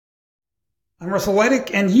I'm Russell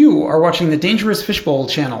Leidick, and you are watching the Dangerous Fishbowl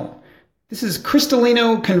channel. This is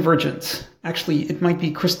Crystalino Convergence. Actually, it might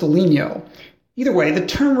be Crystalino. Either way, the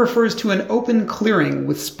term refers to an open clearing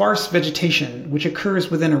with sparse vegetation which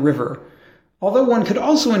occurs within a river, although one could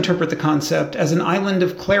also interpret the concept as an island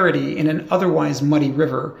of clarity in an otherwise muddy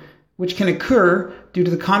river, which can occur due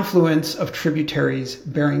to the confluence of tributaries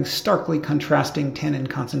bearing starkly contrasting tannin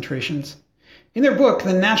concentrations. In their book,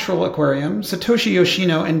 The Natural Aquarium, Satoshi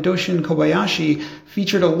Yoshino and Doshin Kobayashi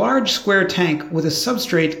featured a large square tank with a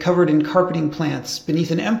substrate covered in carpeting plants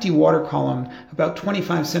beneath an empty water column about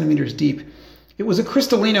 25 centimeters deep. It was a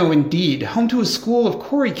crystallino indeed, home to a school of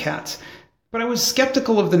cory cats, but I was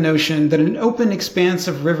skeptical of the notion that an open expanse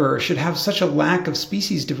of river should have such a lack of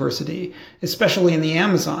species diversity, especially in the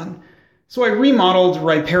Amazon. So I remodeled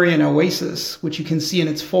riparian oasis, which you can see in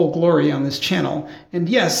its full glory on this channel, and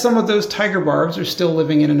yes, some of those tiger barbs are still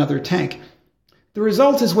living in another tank. The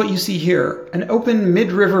result is what you see here, an open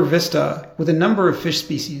mid-river vista with a number of fish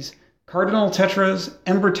species: cardinal tetras,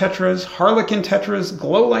 ember tetras, harlequin tetras,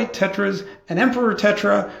 glow-light tetras, an emperor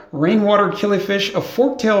tetra, rainwater killifish, a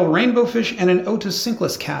fork-tail rainbowfish, and an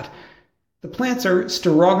Otocinclus cat. The plants are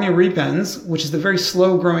Staurogyne repens, which is the very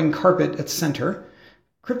slow-growing carpet at center,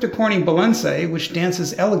 Cryptocoryne balansae, which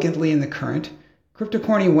dances elegantly in the current,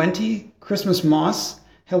 Cryptocoryne wendtii, Christmas moss,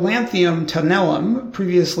 Helanthium tenellum,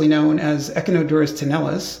 previously known as Echinodorus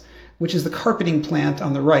tenellus, which is the carpeting plant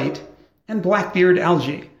on the right, and blackbeard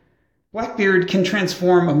algae. Blackbeard can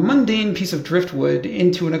transform a mundane piece of driftwood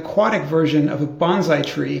into an aquatic version of a bonsai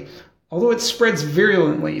tree, although it spreads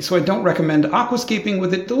virulently, so I don't recommend aquascaping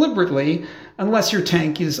with it deliberately unless your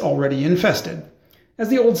tank is already infested. As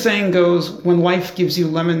the old saying goes, when life gives you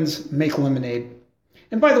lemons, make lemonade.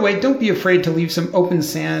 And by the way, don't be afraid to leave some open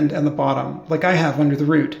sand on the bottom, like I have under the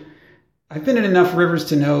root. I've been in enough rivers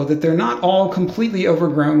to know that they're not all completely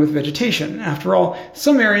overgrown with vegetation. After all,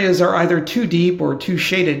 some areas are either too deep or too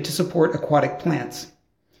shaded to support aquatic plants.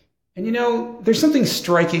 And you know, there's something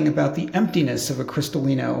striking about the emptiness of a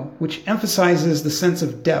crystallino, which emphasizes the sense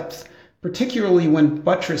of depth, particularly when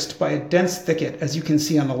buttressed by a dense thicket, as you can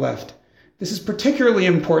see on the left. This is particularly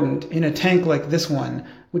important in a tank like this one,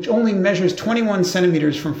 which only measures 21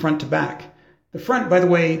 centimeters from front to back. The front, by the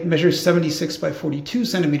way, measures 76 by 42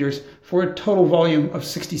 centimeters for a total volume of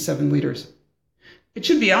 67 liters. It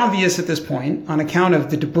should be obvious at this point, on account of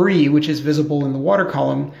the debris which is visible in the water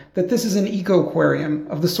column, that this is an eco-aquarium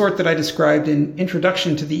of the sort that I described in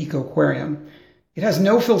Introduction to the Eco-Aquarium. It has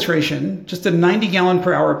no filtration, just a 90 gallon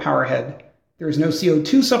per hour power head. There is no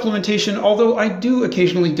CO2 supplementation, although I do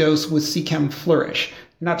occasionally dose with Seachem Flourish,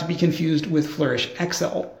 not to be confused with Flourish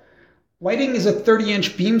XL. Lighting is a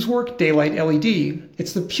 30-inch Beamswork daylight LED.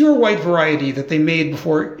 It's the pure white variety that they made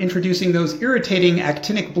before introducing those irritating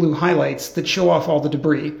actinic blue highlights that show off all the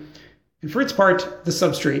debris. And for its part, the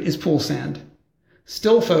substrate is pool sand.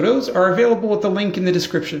 Still photos are available at the link in the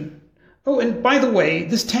description. Oh, and by the way,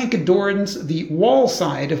 this tank adorns the wall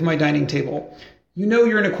side of my dining table. You know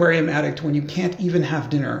you're an aquarium addict when you can't even have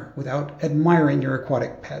dinner without admiring your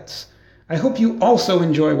aquatic pets. I hope you also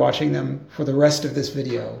enjoy watching them for the rest of this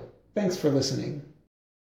video. Thanks for listening.